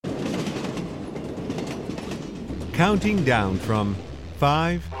Counting down from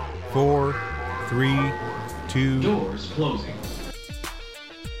 5, 4, 3, 2... Doors closing.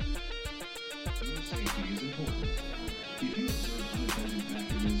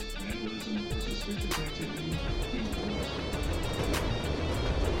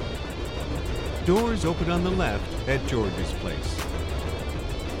 Doors open on the left at George's place.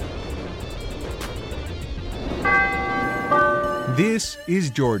 This is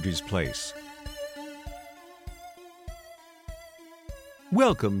George's place.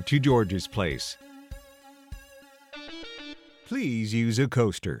 Welcome to George's place. Please use a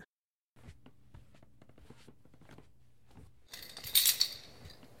coaster.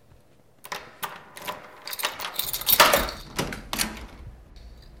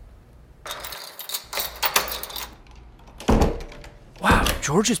 Wow,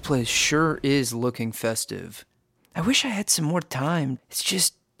 George's place sure is looking festive. I wish I had some more time.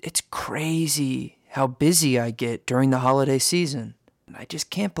 It's crazy how busy I get during the holiday season. I just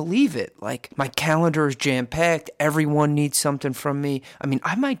can't believe it. Like, my calendar is jam-packed. Everyone needs something from me. I mean,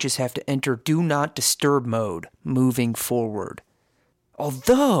 I might just have to enter Do Not Disturb mode moving forward.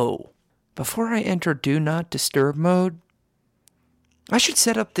 Although, before I enter Do Not Disturb mode, I should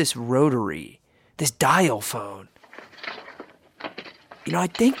set up this rotary, this dial phone. You know, I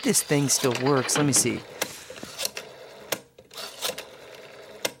think this thing still works. Let me see.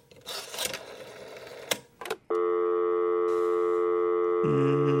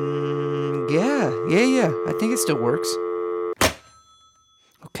 Yeah. I think it still works.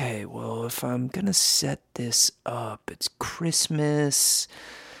 Okay, well, if I'm gonna set this up, it's Christmas.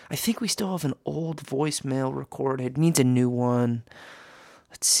 I think we still have an old voicemail recorded. It needs a new one.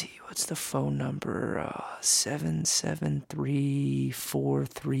 Let's see, what's the phone number?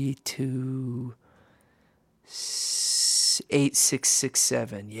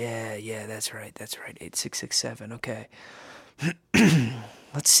 773-432-8667. Yeah, that's right, 8667, okay.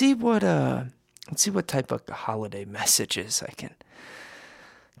 Let's see what type of holiday messages I can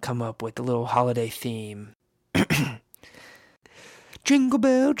come up with, a little holiday theme. Jingle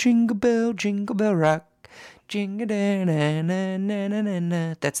bell, jingle bell, jingle bell rock. Jingle da na na na na na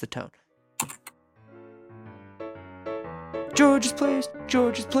na. That's the tone. George's place,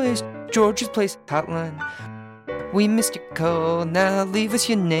 George's place, George's place hotline. We missed your call, now leave us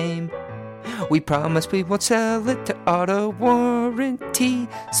your name. We promise we won't sell it to auto warranty.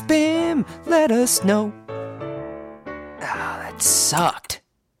 Spam, let us know. That sucked.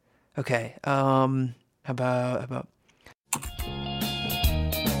 Okay, how about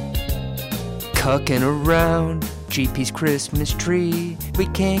cucking around GP's Christmas tree. We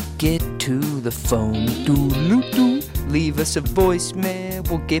can't get to the phone. Doo-doo-doo. Leave us a voicemail.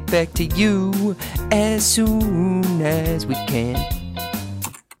 We'll get back to you as soon as we can.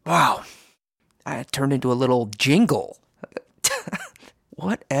 Wow. I turned into a little jingle.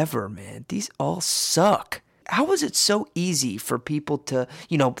 Whatever, man. These all suck. How was it so easy for people to,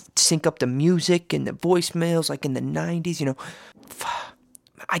 sync up the music and the voicemails like in the 90s,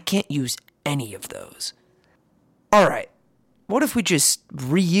 I can't use any of those. All right. What if we just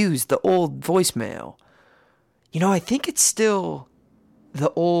reuse the old voicemail? I think it's still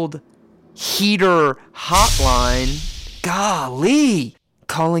the old heater hotline. Golly.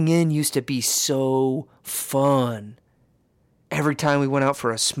 Calling in used to be so fun. Every time we went out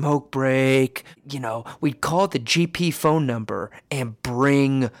for a smoke break, we'd call the GP phone number and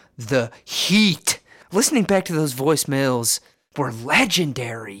bring the heat. Listening back to those voicemails were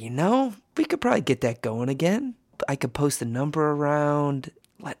legendary, We could probably get that going again. I could post the number around,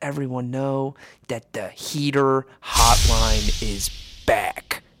 let everyone know that the heater hotline is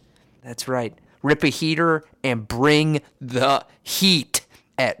back. That's right. Rip a heater and bring the heat.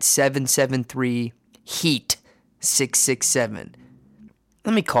 At 773-HEAT-667.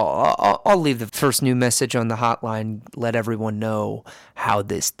 Let me call. I'll leave the first new message on the hotline. Let everyone know how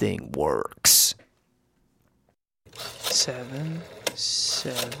this thing works.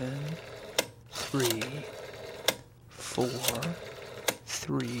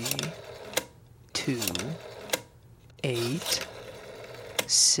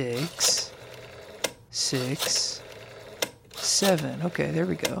 Okay, there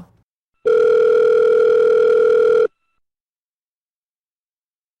we go.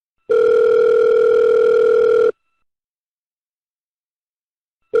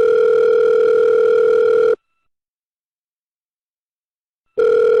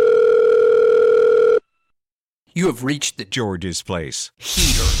 You have reached the George's place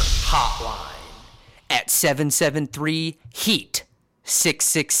heater hotline at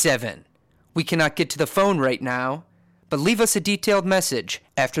 773-HEAT-667. We cannot get to the phone right now, but leave us a detailed message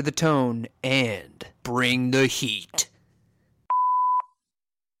after the tone and bring the heat.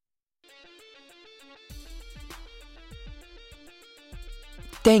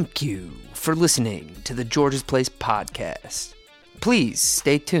 Thank you for listening to the George's Place podcast. Please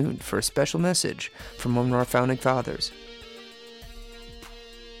stay tuned for a special message from one of our founding fathers.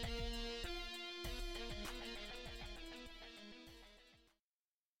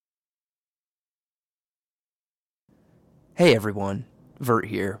 Hey everyone, Vert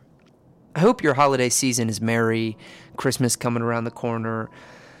here. I hope your holiday season is merry, Christmas coming around the corner.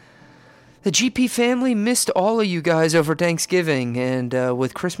 The GP family missed all of you guys over Thanksgiving, and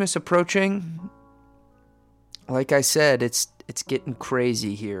with Christmas approaching, like I said, it's getting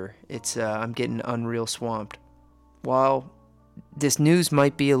crazy here. I'm getting unreal swamped. While this news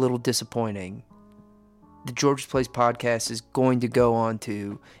might be a little disappointing, the George's Place podcast is going to go on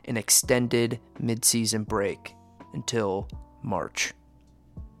to an extended mid-season break until March.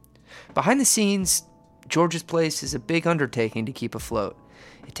 Behind the scenes, George's Place is a big undertaking to keep afloat.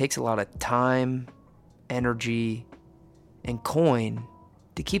 It takes a lot of time, energy, and coin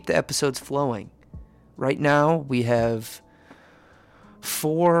to keep the episodes flowing. Right now, we have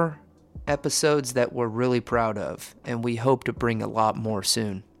 4 episodes that we're really proud of, and we hope to bring a lot more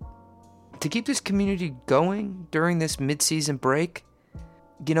soon. To keep this community going during this mid-season break,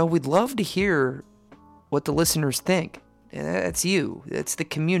 we'd love to hear what the listeners think. And that's you. That's the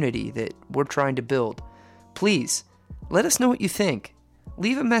community that we're trying to build. Please, let us know what you think.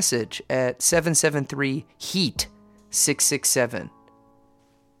 Leave a message at 773-HEAT-667.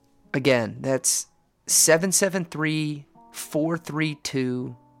 Again, that's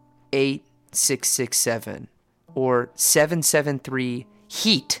 773-432-8667 or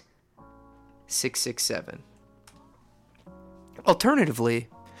 773-HEAT-667. Alternatively,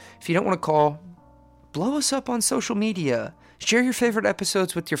 if you don't want to call, blow us up on social media. Share your favorite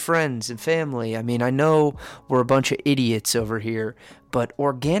episodes with your friends and family. I mean, I know we're a bunch of idiots over here, but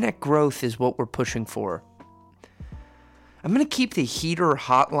organic growth is what we're pushing for. I'm going to keep the heater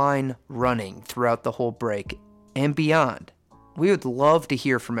hotline running throughout the whole break and beyond. We would love to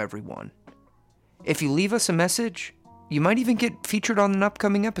hear from everyone. If you leave us a message, you might even get featured on an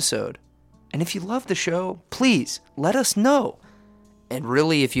upcoming episode. And if you love the show, please let us know. And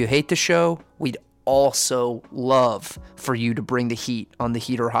really, if you hate the show, we'd also love for you to bring the heat on the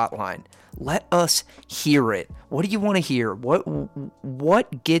heater hotline. Let us hear it. What do you want to hear?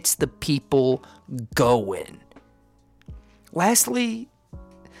 What gets the people going? Lastly,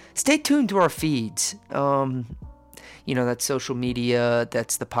 stay tuned to our feeds. That's social media,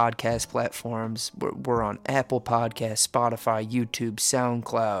 that's the podcast platforms. We're on Apple Podcasts, Spotify, YouTube,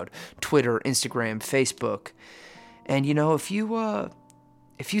 SoundCloud, Twitter, Instagram, Facebook. And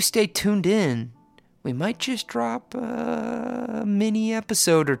if you stay tuned in, we might just drop a mini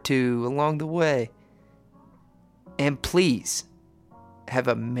episode or 2 along the way. And please, have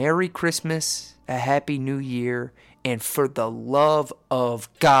a Merry Christmas, a Happy New Year, and for the love of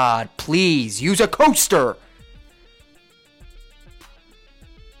God, please use a coaster!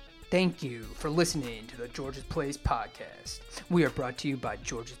 Thank you for listening to the George's Place podcast. We are brought to you by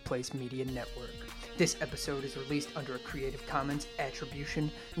George's Place Media Network. This episode is released under a Creative Commons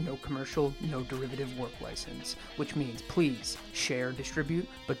Attribution, no commercial, no derivative work license, which means please share, distribute,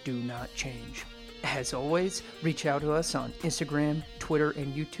 but do not change. As always, reach out to us on Instagram, Twitter,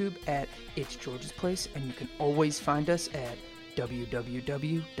 and YouTube at It's George's Place, and you can always find us at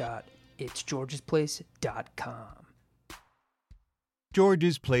www.itsgeorgesplace.com.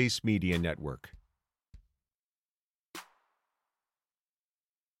 George's Place Media Network.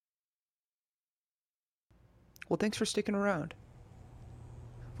 Well, thanks for sticking around.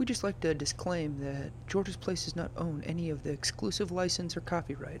 We'd just like to disclaim that George's Place does not own any of the exclusive license or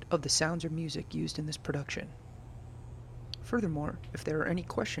copyright of the sounds or music used in this production. Furthermore, if there are any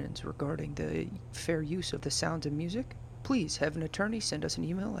questions regarding the fair use of the sounds and music, please have an attorney send us an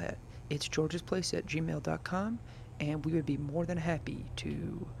email at itsgeorgesplace@gmail.com, and we would be more than happy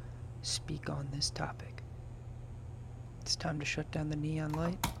to speak on this topic. It's time to shut down the neon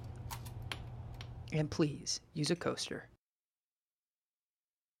light. And please, use a coaster.